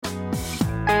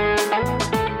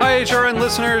HRN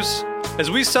listeners.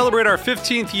 As we celebrate our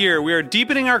 15th year, we are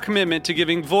deepening our commitment to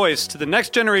giving voice to the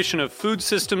next generation of food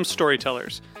systems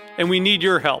storytellers, and we need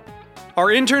your help. Our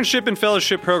internship and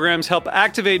fellowship programs help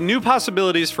activate new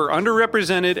possibilities for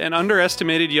underrepresented and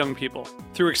underestimated young people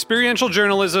through experiential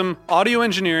journalism, audio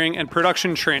engineering, and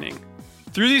production training.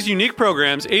 Through these unique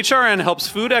programs, HRN helps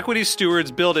food equity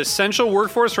stewards build essential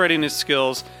workforce readiness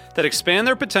skills that expand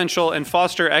their potential and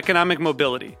foster economic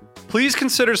mobility. Please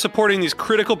consider supporting these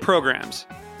critical programs.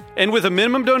 And with a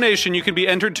minimum donation, you can be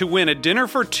entered to win a dinner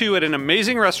for two at an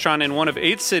amazing restaurant in one of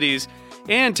 8 cities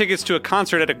and tickets to a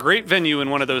concert at a great venue in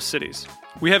one of those cities.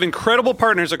 We have incredible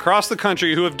partners across the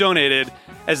country who have donated,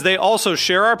 as they also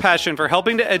share our passion for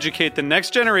helping to educate the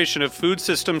next generation of food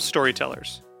systems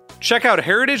storytellers. Check out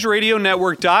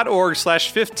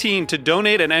heritageradionetwork.org/15 to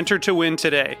donate and enter to win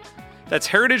today. That's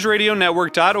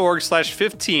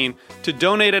heritageradionetwork.org/15 to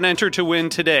donate and enter to win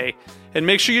today. And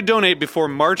make sure you donate before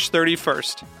March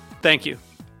 31st. Thank you.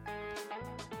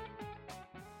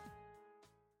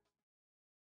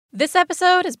 This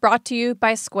episode is brought to you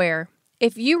by Square.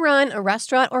 If you run a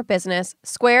restaurant or business,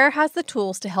 Square has the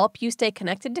tools to help you stay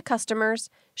connected to customers,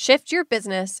 shift your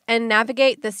business, and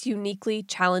navigate this uniquely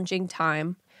challenging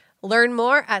time. Learn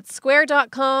more at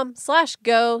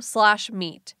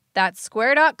square.com/go/meet. That's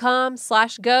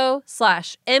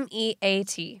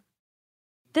square.com/go/MEAT.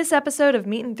 This episode of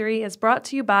Meat and Three is brought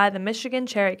to you by the Michigan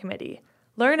Cherry Committee.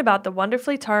 Learn about the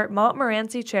wonderfully tart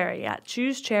Montmorency cherry at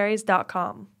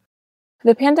choosecherries.com.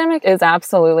 The pandemic is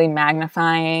absolutely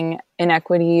magnifying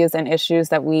inequities and issues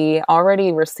that we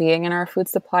already were seeing in our food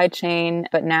supply chain,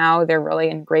 but now they're really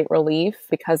in great relief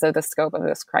because of the scope of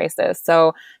this crisis.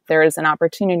 So there is an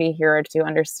opportunity here to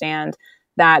understand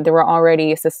that there were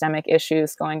already systemic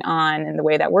issues going on in the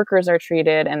way that workers are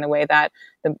treated and the way that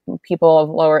the people of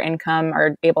lower income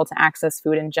are able to access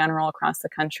food in general across the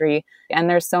country. And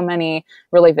there's so many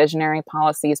really visionary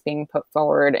policies being put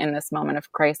forward in this moment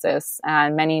of crisis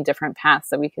and many different paths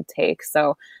that we could take.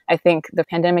 So I think the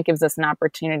pandemic gives us an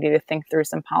opportunity to think through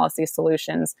some policy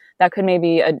solutions that could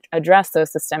maybe address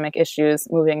those systemic issues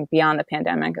moving beyond the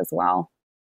pandemic as well.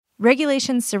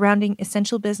 Regulations surrounding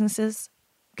essential businesses,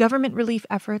 government relief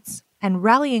efforts, and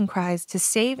rallying cries to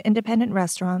save independent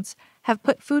restaurants have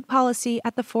put food policy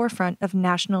at the forefront of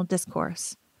national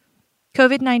discourse.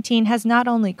 COVID-19 has not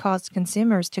only caused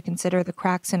consumers to consider the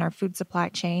cracks in our food supply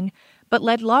chain, but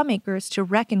led lawmakers to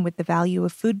reckon with the value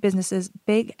of food businesses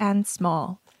big and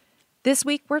small. This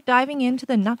week, we're diving into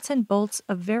the nuts and bolts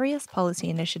of various policy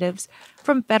initiatives,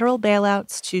 from federal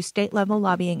bailouts to state-level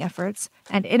lobbying efforts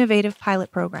and innovative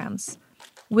pilot programs.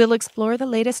 We'll explore the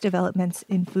latest developments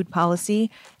in food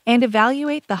policy and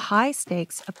evaluate the high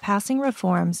stakes of passing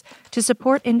reforms to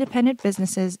support independent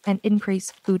businesses and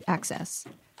increase food access.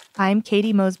 I'm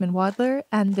Katie Mosman-Wadler,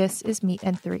 and this is Meat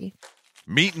and Three.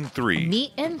 Meat and Three.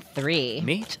 Meat and Three.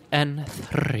 Meat and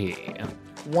Three.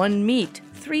 One meat,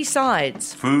 3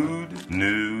 sides. Food,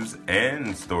 news,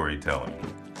 and storytelling.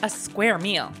 A square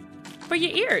meal for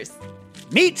your ears.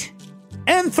 Meat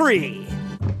and Three.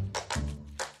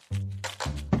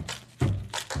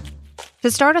 To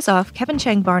start us off, Kevin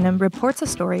Chang Barnum reports a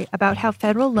story about how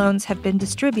federal loans have been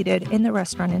distributed in the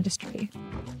restaurant industry.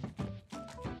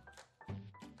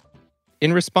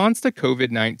 In response to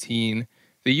COVID-19,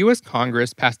 the U.S.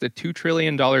 Congress passed a $2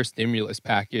 trillion stimulus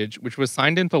package, which was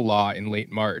signed into law in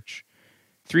late March.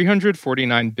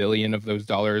 $349 billion of those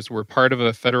dollars were part of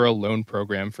a federal loan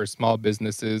program for small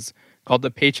businesses called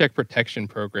the Paycheck Protection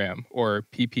Program, or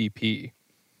PPP.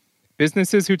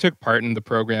 Businesses who took part in the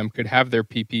program could have their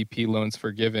PPP loans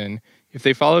forgiven if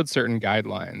they followed certain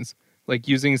guidelines, like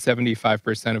using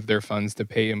 75% of their funds to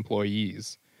pay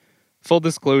employees. Full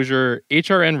disclosure,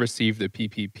 HRN received a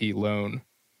PPP loan.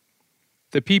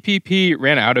 The PPP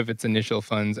ran out of its initial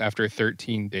funds after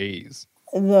 13 days.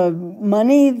 The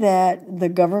money that the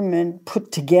government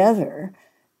put together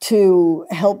to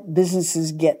help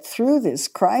businesses get through this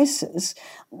crisis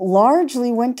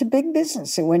largely went to big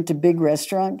business. It went to big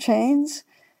restaurant chains,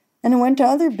 and it went to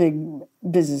other big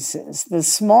businesses. The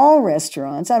small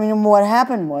restaurants, what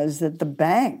happened was that the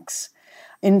banks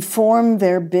informed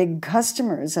their big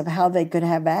customers of how they could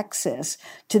have access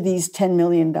to these $10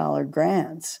 million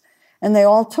grants, and they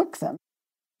all took them.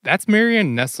 That's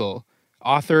Marianne Nessel,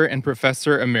 author and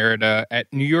professor emerita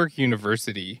at New York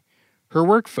University. Her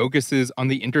work focuses on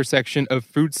the intersection of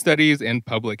food studies and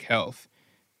public health.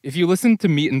 If you listened to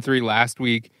Meat and Three last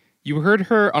week, you heard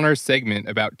her on our segment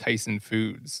about Tyson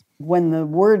Foods. When the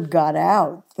word got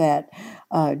out that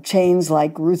chains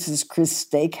like Ruth's Chris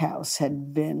Steakhouse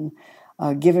had been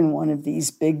given one of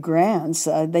these big grants,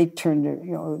 they turned it,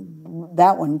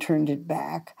 that one turned it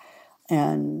back.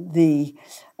 And the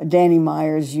Danny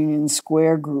Meyer's Union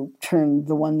Square group turned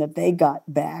the one that they got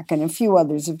back, and a few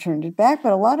others have turned it back,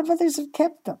 but a lot of others have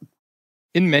kept them.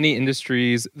 In many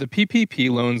industries, the PPP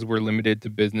loans were limited to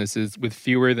businesses with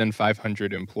fewer than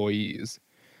 500 employees.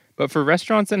 But for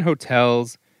restaurants and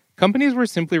hotels, companies were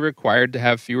simply required to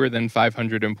have fewer than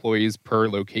 500 employees per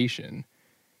location.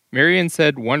 Marian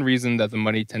said one reason that the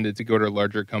money tended to go to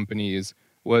larger companies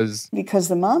was because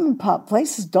the mom and pop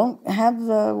places don't have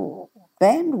the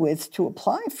bandwidth to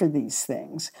apply for these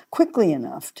things quickly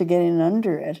enough to get in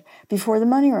under it before the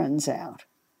money runs out.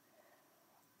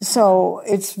 So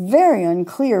it's very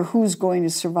unclear who's going to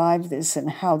survive this and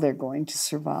how they're going to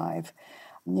survive.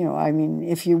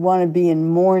 If you want to be in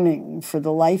mourning for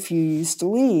the life you used to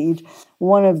lead,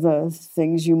 one of the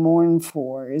things you mourn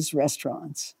for is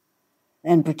restaurants,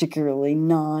 and particularly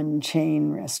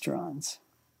non-chain restaurants.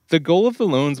 The goal of the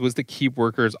loans was to keep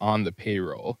workers on the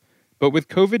payroll. But with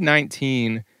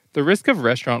COVID-19, the risk of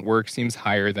restaurant work seems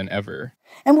higher than ever.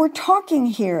 And we're talking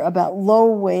here about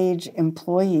low-wage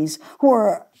employees who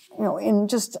are, in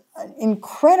just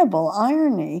incredible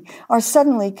irony, are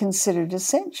suddenly considered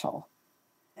essential.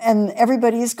 And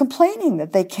everybody is complaining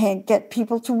that they can't get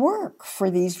people to work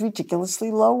for these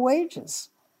ridiculously low wages.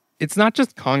 It's not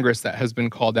just Congress that has been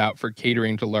called out for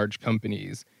catering to large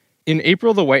companies. In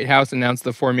April, the White House announced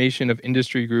the formation of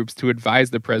industry groups to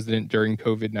advise the president during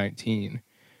COVID-19.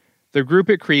 The group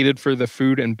it created for the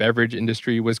food and beverage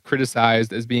industry was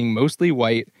criticized as being mostly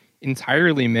white,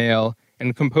 entirely male,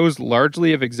 and composed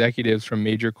largely of executives from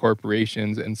major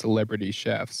corporations and celebrity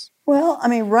chefs. Well,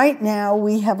 right now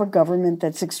we have a government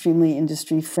that's extremely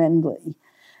industry friendly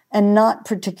and not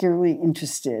particularly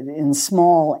interested in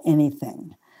small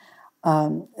anything.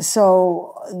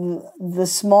 So the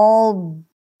small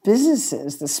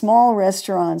businesses, the small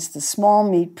restaurants, the small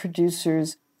meat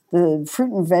producers, the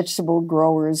fruit and vegetable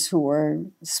growers who are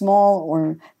small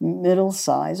or middle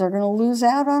size are going to lose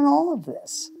out on all of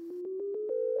this.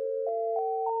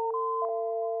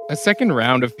 A second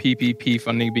round of PPP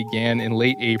funding began in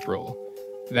late April.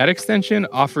 That extension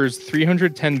offers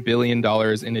 $310 billion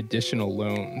in additional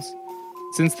loans.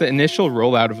 Since the initial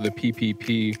rollout of the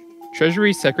PPP,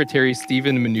 Treasury Secretary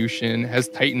Steven Mnuchin has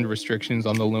tightened restrictions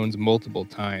on the loans multiple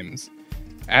times.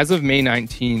 As of May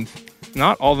 19th,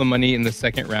 not all the money in the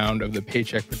second round of the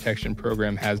Paycheck Protection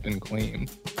Program has been claimed.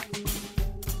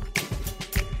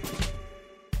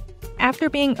 After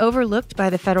being overlooked by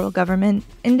the federal government,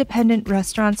 independent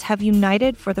restaurants have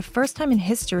united for the first time in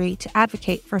history to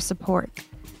advocate for support.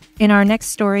 In our next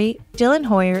story, Dylan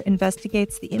Hoyer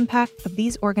investigates the impact of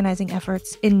these organizing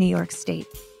efforts in New York State.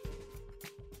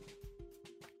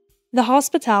 The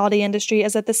hospitality industry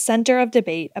is at the center of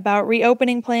debate about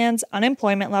reopening plans,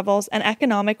 unemployment levels, and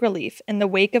economic relief in the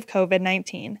wake of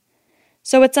COVID-19.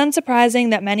 So it's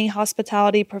unsurprising that many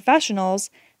hospitality professionals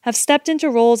have stepped into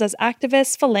roles as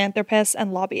activists, philanthropists,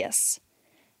 and lobbyists.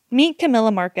 Meet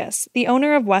Camilla Marcus, the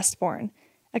owner of Westbourne,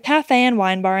 a cafe and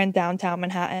wine bar in downtown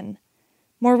Manhattan.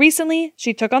 More recently,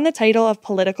 she took on the title of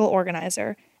political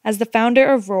organizer as the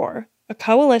founder of ROAR, a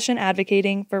coalition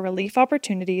advocating for relief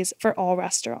opportunities for all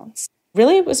restaurants.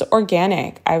 Really, it was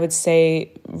organic. I would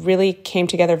say really came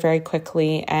together very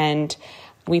quickly, and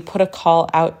we put a call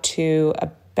out to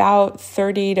about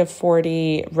 30 to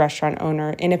 40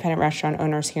 independent restaurant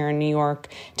owners here in New York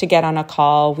to get on a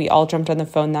call. We all jumped on the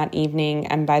phone that evening,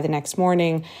 and by the next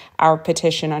morning, our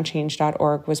petition on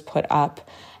change.org was put up,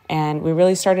 and we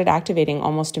really started activating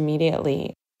almost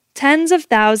immediately. Tens of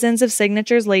thousands of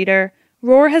signatures later,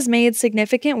 ROAR has made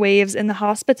significant waves in the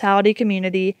hospitality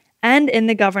community and in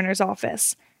the governor's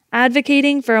office,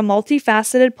 advocating for a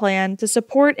multifaceted plan to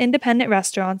support independent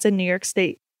restaurants in New York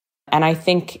State. And I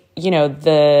think,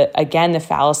 the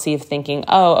fallacy of thinking,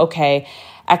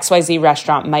 XYZ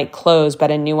restaurant might close,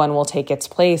 but a new one will take its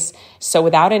place. So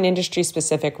without an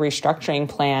industry-specific restructuring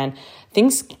plan,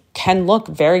 things can look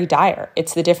very dire.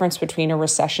 It's the difference between a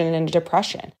recession and a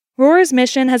depression. ROAR's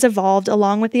mission has evolved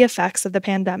along with the effects of the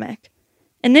pandemic.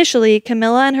 Initially,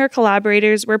 Camilla and her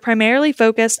collaborators were primarily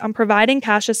focused on providing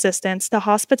cash assistance to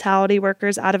hospitality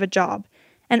workers out of a job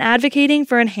and advocating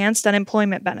for enhanced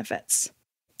unemployment benefits.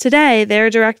 Today, they are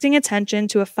directing attention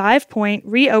to a 5-point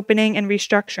reopening and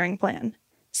restructuring plan.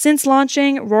 Since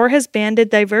launching, ROAR has banded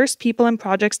diverse people and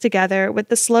projects together with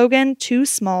the slogan, "Too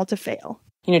small to fail."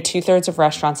 2/3 of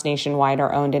restaurants nationwide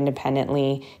are owned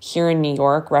independently. Here in New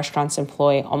York, restaurants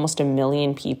employ almost 1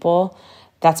 million people.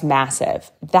 That's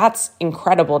massive. That's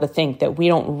incredible to think that we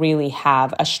don't really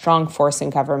have a strong force in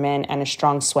government and a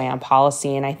strong sway on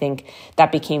policy. And I think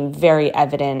that became very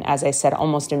evident, as I said,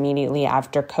 almost immediately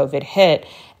after COVID hit.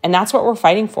 And that's what we're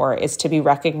fighting for, is to be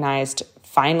recognized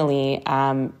finally,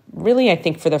 really, I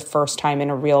think for the first time in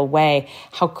a real way,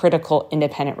 how critical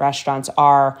independent restaurants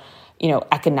are,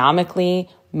 economically,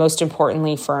 most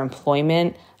importantly for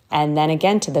employment, and then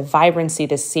again to the vibrancy,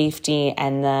 the safety,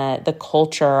 and the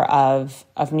culture of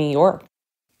New York.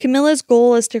 Camilla's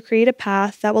goal is to create a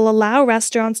path that will allow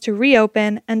restaurants to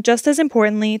reopen and, just as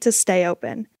importantly, to stay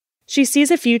open. She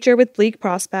sees a future with bleak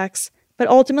prospects, but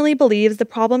ultimately believes the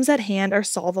problems at hand are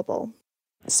solvable.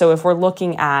 So if we're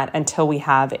looking at, until we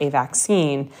have a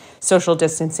vaccine, social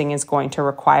distancing is going to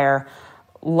require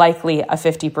likely a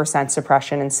 50%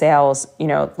 suppression in sales,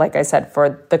 like I said,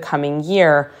 for the coming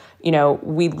year.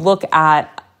 We look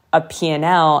at a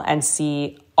P&L and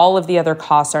see all of the other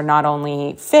costs are not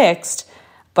only fixed,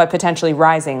 but potentially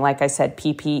rising, like I said,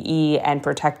 PPE and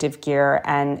protective gear,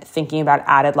 and thinking about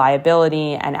added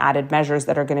liability and added measures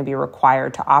that are going to be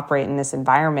required to operate in this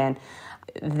environment.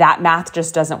 That math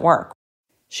just doesn't work.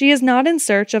 She is not in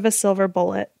search of a silver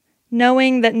bullet,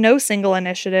 knowing that no single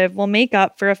initiative will make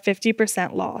up for a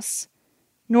 50% loss,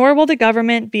 nor will the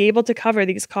government be able to cover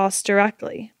these costs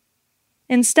directly.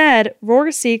 Instead,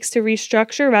 Roar seeks to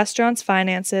restructure restaurants'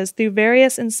 finances through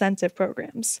various incentive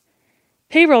programs.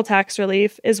 Payroll tax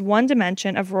relief is one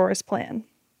dimension of Roar's plan.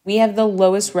 We have the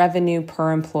lowest revenue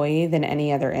per employee than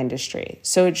any other industry.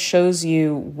 So it shows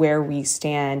you where we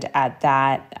stand at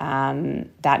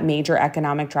that major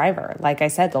economic driver. Like I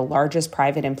said, the largest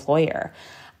private employer.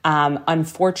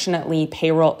 Unfortunately,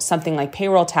 something like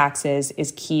payroll taxes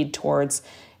is keyed towards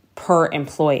per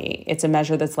employee. It's a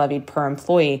measure that's levied per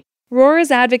employee. Roar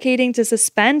is advocating to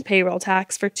suspend payroll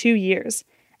tax for 2 years,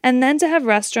 and then to have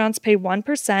restaurants pay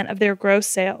 1% of their gross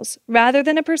sales, rather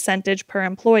than a percentage per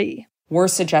employee. We're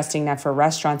suggesting that for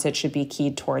restaurants, it should be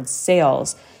keyed towards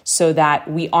sales so that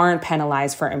we aren't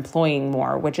penalized for employing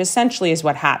more, which essentially is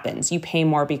what happens. You pay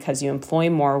more because you employ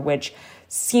more, which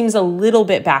seems a little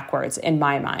bit backwards in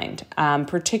my mind,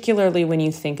 particularly when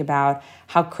you think about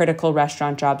how critical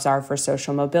restaurant jobs are for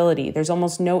social mobility. There's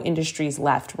almost no industries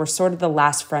left. We're sort of the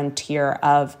last frontier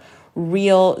of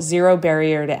real zero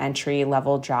barrier to entry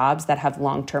level jobs that have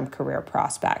long-term career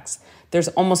prospects. There's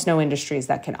almost no industries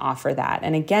that can offer that.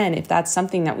 And again, if that's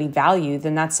something that we value,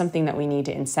 then that's something that we need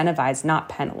to incentivize, not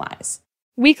penalize.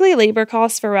 Weekly labor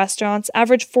costs for restaurants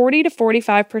average 40 to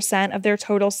 45% of their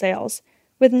total sales,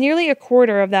 with nearly a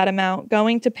quarter of that amount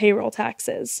going to payroll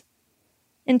taxes.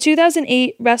 In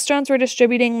 2008, restaurants were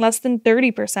distributing less than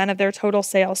 30% of their total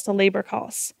sales to labor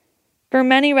costs. For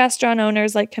many restaurant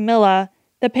owners like Camilla,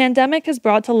 the pandemic has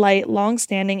brought to light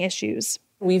long-standing issues.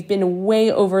 We've been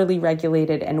way overly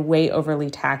regulated and way overly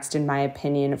taxed, in my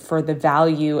opinion, for the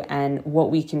value and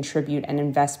what we contribute and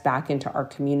invest back into our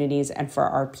communities and for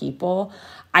our people.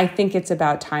 I think it's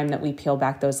about time that we peel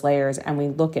back those layers and we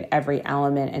look at every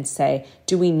element and say,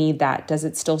 do we need that? Does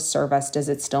it still serve us? Does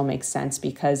it still make sense?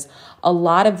 Because a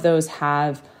lot of those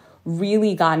have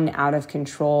really gotten out of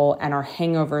control and are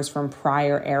hangovers from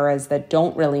prior eras that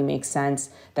don't really make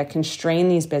sense, that constrain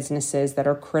these businesses that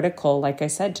are critical, like I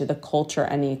said, to the culture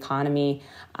and the economy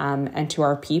and to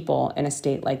our people in a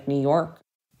state like New York.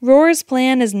 Roar's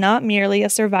plan is not merely a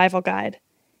survival guide.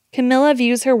 Camilla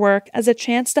views her work as a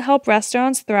chance to help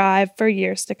restaurants thrive for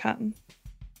years to come.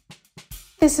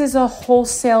 This is a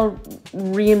wholesale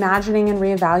reimagining and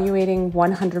reevaluating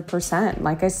 100%.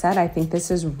 Like I said, I think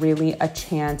this is really a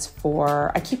chance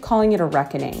for, I keep calling it a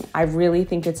reckoning. I really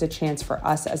think it's a chance for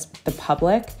us as the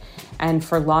public and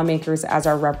for lawmakers as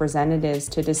our representatives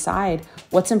to decide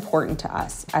what's important to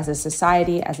us as a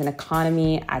society, as an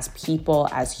economy, as people,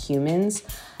 as humans.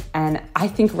 And I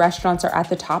think restaurants are at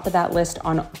the top of that list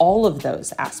on all of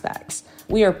those aspects.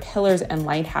 We are pillars and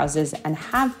lighthouses and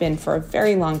have been for a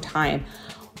very long time.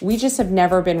 We just have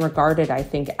never been regarded, I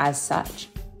think, as such.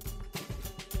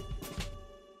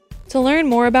 To learn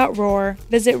more about Roar,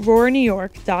 visit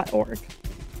roarnewyork.org.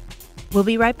 We'll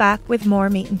be right back with more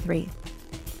Meat and Three.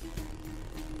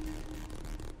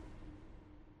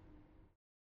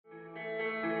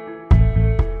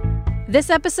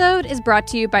 This episode is brought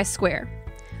to you by Square.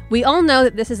 We all know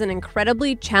that this is an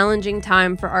incredibly challenging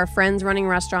time for our friends running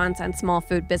restaurants and small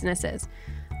food businesses.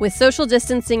 With social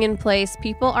distancing in place,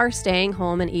 people are staying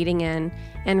home and eating in,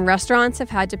 and restaurants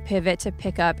have had to pivot to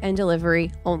pickup and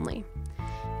delivery only.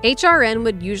 HRN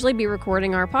would usually be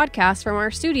recording our podcast from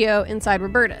our studio inside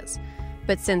Roberta's.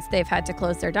 But since they've had to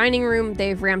close their dining room,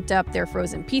 they've ramped up their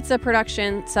frozen pizza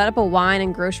production, set up a wine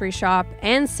and grocery shop,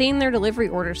 and seen their delivery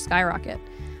orders skyrocket.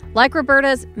 Like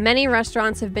Roberta's, many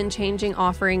restaurants have been changing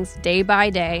offerings day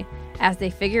by day as they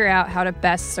figure out how to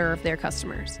best serve their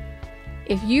customers.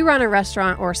 If you run a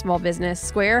restaurant or a small business,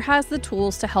 Square has the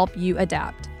tools to help you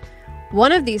adapt.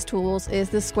 One of these tools is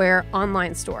the Square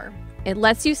online store. It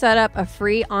lets you set up a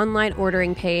free online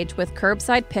ordering page with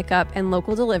curbside pickup and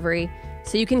local delivery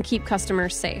so you can keep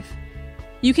customers safe.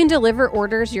 You can deliver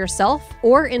orders yourself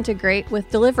or integrate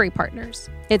with delivery partners.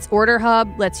 Its Order Hub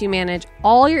lets you manage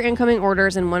all your incoming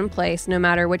orders in one place, no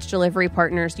matter which delivery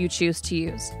partners you choose to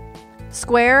use.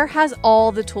 Square has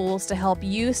all the tools to help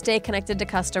you stay connected to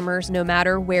customers no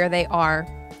matter where they are.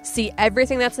 See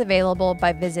everything that's available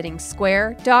by visiting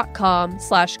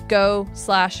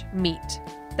square.com/go/meet.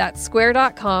 That's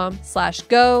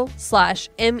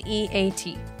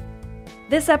square.com/go/MEAT.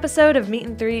 This episode of Meat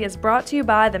and Three is brought to you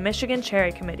by the Michigan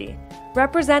Cherry Committee,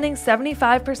 representing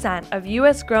 75% of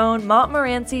U.S.-grown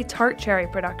Montmorency tart cherry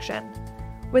production.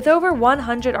 With over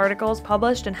 100 articles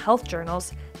published in health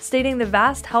journals stating the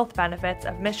vast health benefits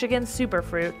of Michigan's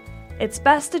superfruit, it's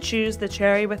best to choose the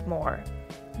cherry with more.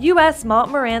 U.S.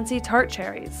 Montmorency tart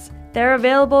cherries. They're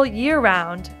available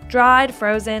year-round, dried,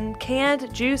 frozen,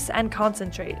 canned, juice, and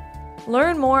concentrate.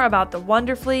 Learn more about the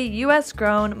wonderfully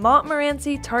U.S.-grown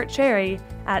Montmorency tart cherry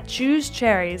at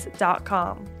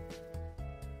choosecherries.com.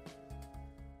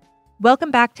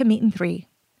 Welcome back to Meat and Three.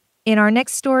 In our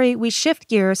next story, we shift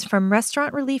gears from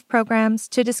restaurant relief programs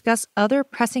to discuss other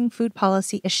pressing food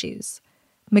policy issues.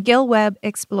 Miguel Webb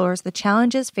explores the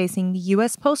challenges facing the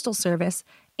U.S. Postal Service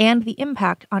and the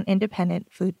impact on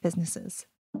independent food businesses.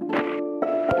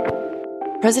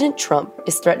 President Trump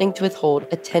is threatening to withhold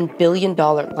a $10 billion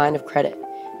line of credit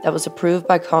that was approved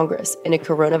by Congress in a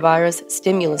coronavirus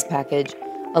stimulus package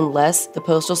unless the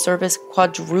Postal Service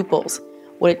quadruples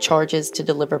what it charges to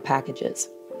deliver packages.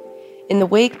 In the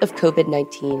wake of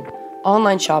COVID-19,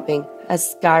 online shopping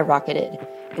has skyrocketed,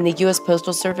 and the U.S.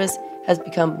 Postal Service has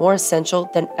become more essential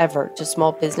than ever to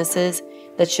small businesses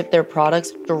that ship their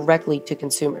products directly to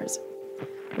consumers.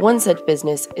 One such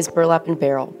business is Burlap &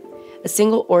 Barrel, a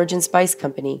single-origin spice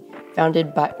company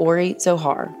founded by Ori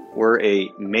Zohar. We're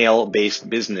a mail-based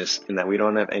business in that we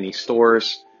don't have any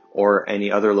stores or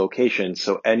any other locations,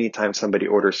 so anytime somebody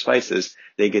orders spices,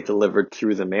 they get delivered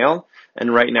through the mail,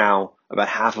 and right now, about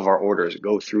half of our orders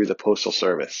go through the Postal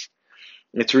Service.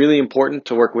 It's really important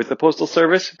to work with the Postal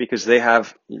Service because they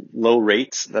have low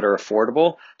rates that are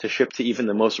affordable to ship to even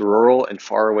the most rural and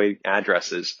faraway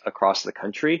addresses across the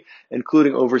country,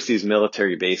 including overseas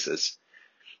military bases.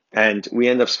 And we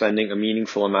end up spending a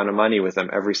meaningful amount of money with them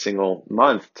every single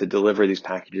month to deliver these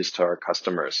packages to our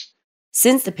customers.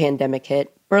 Since the pandemic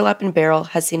hit, Burlap & Barrel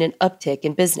has seen an uptick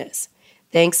in business,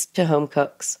 thanks to home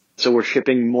cooks. So we're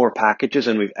shipping more packages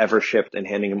than we've ever shipped and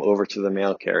handing them over to the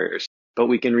mail carriers. But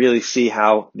we can really see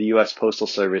how the U.S. Postal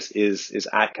Service is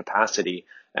at capacity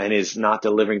and is not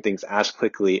delivering things as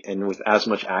quickly and with as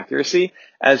much accuracy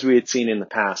as we had seen in the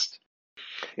past.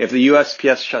 If the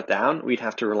USPS shut down, we'd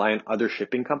have to rely on other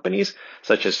shipping companies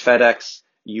such as FedEx,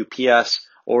 UPS,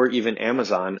 or even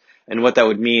Amazon. And what that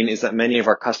would mean is that many of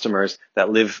our customers that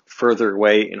live further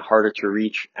away in harder to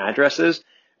reach addresses,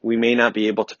 we may not be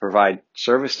able to provide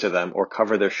service to them or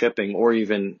cover their shipping or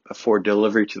even afford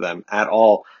delivery to them at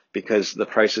all because the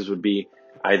prices would be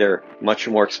either much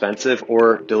more expensive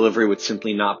or delivery would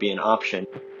simply not be an option.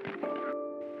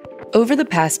 Over the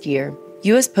past year,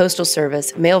 U.S. Postal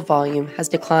Service mail volume has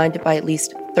declined by at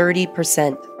least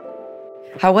 30%.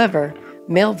 However,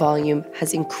 mail volume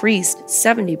has increased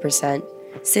 70%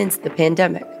 since the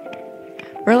pandemic.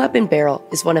 Burlap & Barrel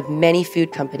is one of many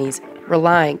food companies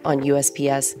relying on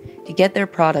USPS to get their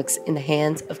products in the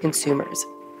hands of consumers.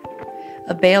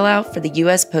 A bailout for the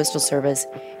U.S. Postal Service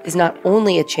is not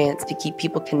only a chance to keep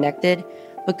people connected,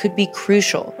 but could be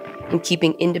crucial in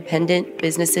keeping independent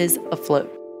businesses afloat.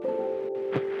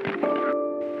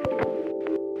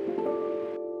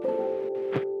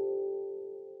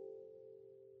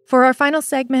 For our final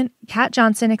segment, Kat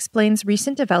Johnson explains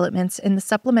recent developments in the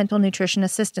Supplemental Nutrition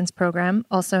Assistance Program,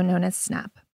 also known as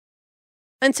SNAP.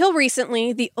 Until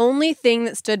recently, the only thing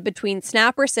that stood between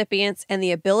SNAP recipients and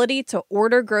the ability to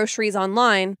order groceries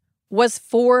online was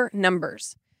 4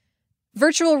 numbers.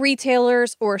 Virtual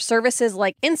retailers or services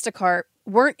like Instacart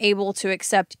weren't able to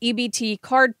accept EBT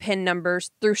card PIN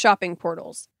numbers through shopping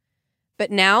portals.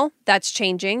 But now that's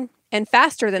changing, and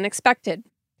faster than expected.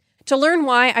 To learn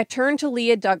why, I turned to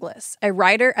Leah Douglas, a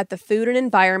writer at the Food and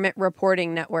Environment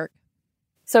Reporting Network.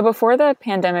 So before the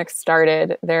pandemic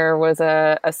started, there was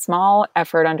a small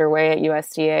effort underway at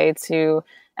USDA to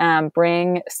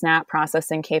bring SNAP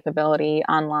processing capability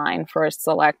online for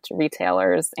select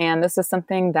retailers. And this is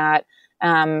something that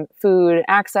food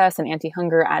access and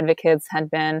anti-hunger advocates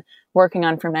had been working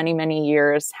on for many, many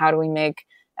years. How do we make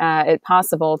it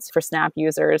possible for SNAP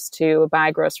users to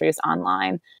buy groceries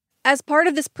online? As part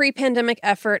of this pre-pandemic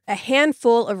effort, a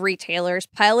handful of retailers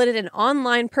piloted an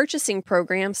online purchasing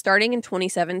program starting in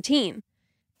 2017.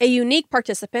 A unique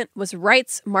participant was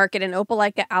Wright's Market in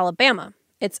Opelika, Alabama.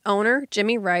 Its owner,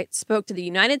 Jimmy Wright, spoke to the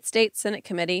United States Senate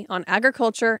Committee on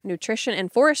Agriculture, Nutrition,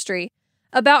 and Forestry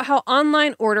about how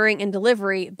online ordering and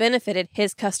delivery benefited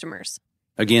his customers.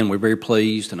 Again, we're very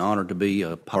pleased and honored to be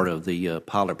a part of the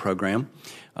pilot program.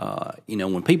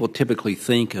 When people typically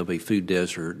think of a food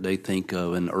desert, they think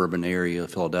of an urban area,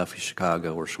 Philadelphia,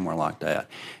 Chicago, or somewhere like that.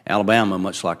 Alabama,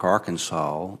 much like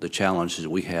Arkansas, the challenges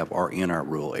we have are in our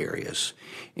rural areas.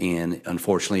 And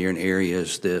unfortunately, you're in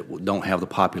areas that don't have the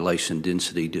population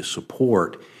density to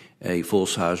support a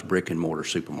full-size brick-and-mortar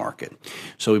supermarket.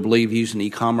 So we believe using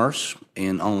e-commerce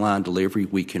and online delivery,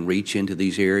 we can reach into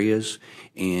these areas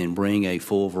and bring a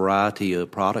full variety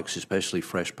of products, especially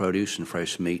fresh produce and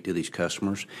fresh meat, to these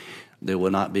customers that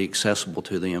will not be accessible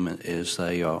to them as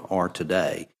they are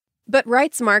today. But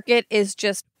Wright's Market is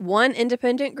just one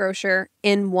independent grocer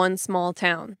in one small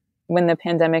town. When the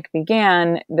pandemic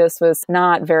began, this was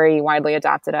not very widely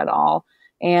adopted at all.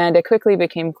 And it quickly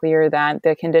became clear that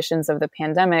the conditions of the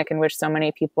pandemic, in which so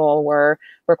many people were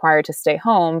required to stay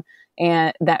home,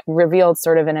 and that revealed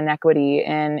sort of an inequity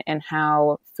in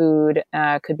how food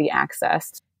could be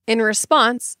accessed. In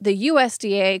response, the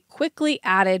USDA quickly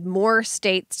added more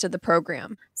states to the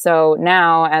program. So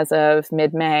now, as of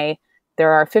mid-May,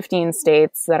 there are 15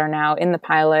 states that are now in the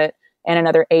pilot, and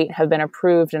another 8 have been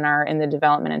approved and are in the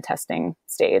development and testing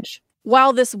stage.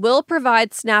 While this will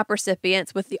provide SNAP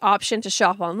recipients with the option to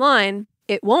shop online,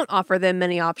 it won't offer them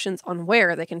many options on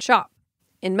where they can shop.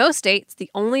 In most states,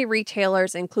 the only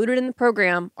retailers included in the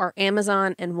program are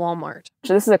Amazon and Walmart.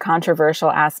 So this is a controversial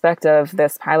aspect of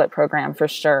this pilot program for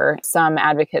sure. Some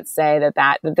advocates say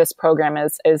that this program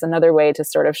is another way to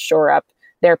sort of shore up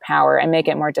their power and make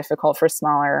it more difficult for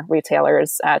smaller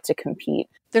retailers to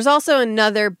compete. There's also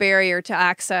another barrier to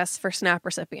access for SNAP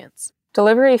recipients.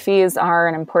 Delivery fees are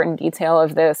an important detail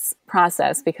of this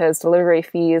process because delivery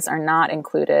fees are not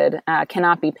included,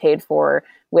 cannot be paid for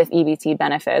with EBT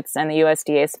benefits, and the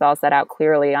USDA spells that out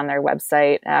clearly on their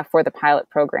website for the pilot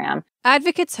program.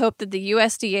 Advocates hope that the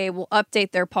USDA will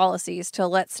update their policies to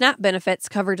let SNAP benefits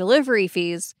cover delivery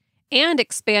fees and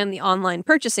expand the online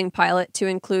purchasing pilot to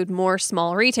include more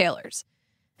small retailers.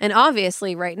 And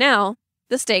obviously, right now,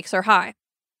 the stakes are high.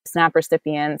 SNAP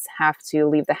recipients have to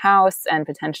leave the house and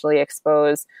potentially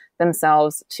expose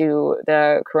themselves to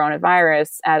the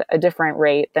coronavirus at a different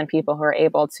rate than people who are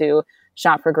able to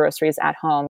shop for groceries at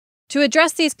home. To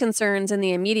address these concerns in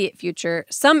the immediate future,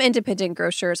 some independent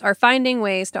grocers are finding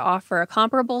ways to offer a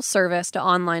comparable service to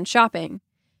online shopping.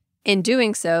 In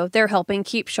doing so, they're helping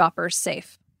keep shoppers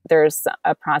safe. There's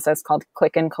a process called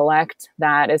click and collect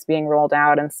that is being rolled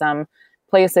out in some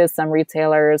places, some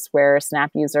retailers where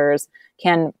SNAP users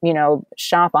can,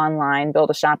 shop online, build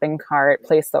a shopping cart,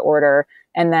 place the order,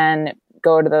 and then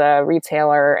go to the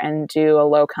retailer and do a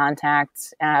low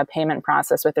contact payment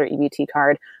process with their EBT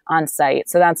card on site.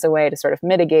 So that's a way to sort of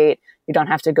mitigate. You don't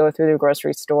have to go through the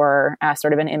grocery store,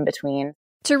 sort of an in-between.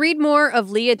 To read more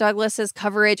of Leah Douglas's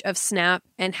coverage of SNAP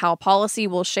and how policy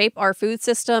will shape our food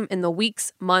system in the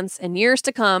weeks, months, and years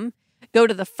to come, go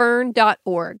to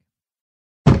thefern.org.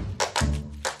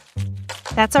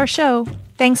 That's our show.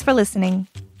 Thanks for listening.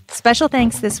 Special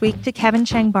thanks this week to Kevin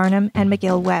Chang Barnum and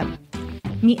McGill Webb.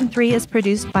 Meat and Three is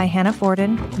produced by Hannah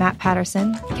Forden, Matt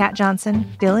Patterson, Kat Johnson,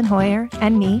 Dylan Hoyer,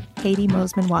 and me, Katie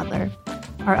Mosman-Wadler.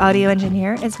 Our audio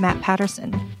engineer is Matt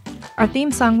Patterson. Our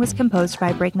theme song was composed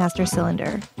by Breakmaster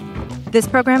Cylinder. This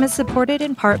program is supported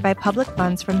in part by public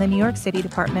funds from the New York City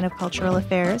Department of Cultural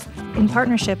Affairs in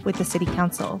partnership with the City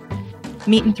Council.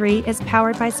 Meat and Three is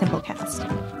powered by Simplecast.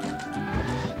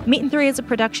 Meat and Three is a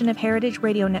production of Heritage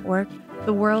Radio Network,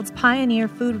 the world's pioneer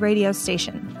food radio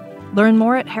station. Learn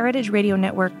more at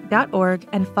heritageradionetwork.org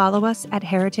and follow us at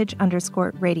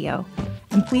heritage_radio.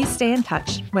 And please stay in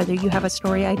touch. Whether you have a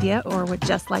story idea or would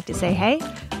just like to say hey,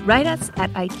 write us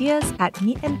at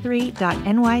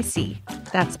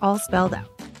ideas@meetand3.nyc. That's all spelled out.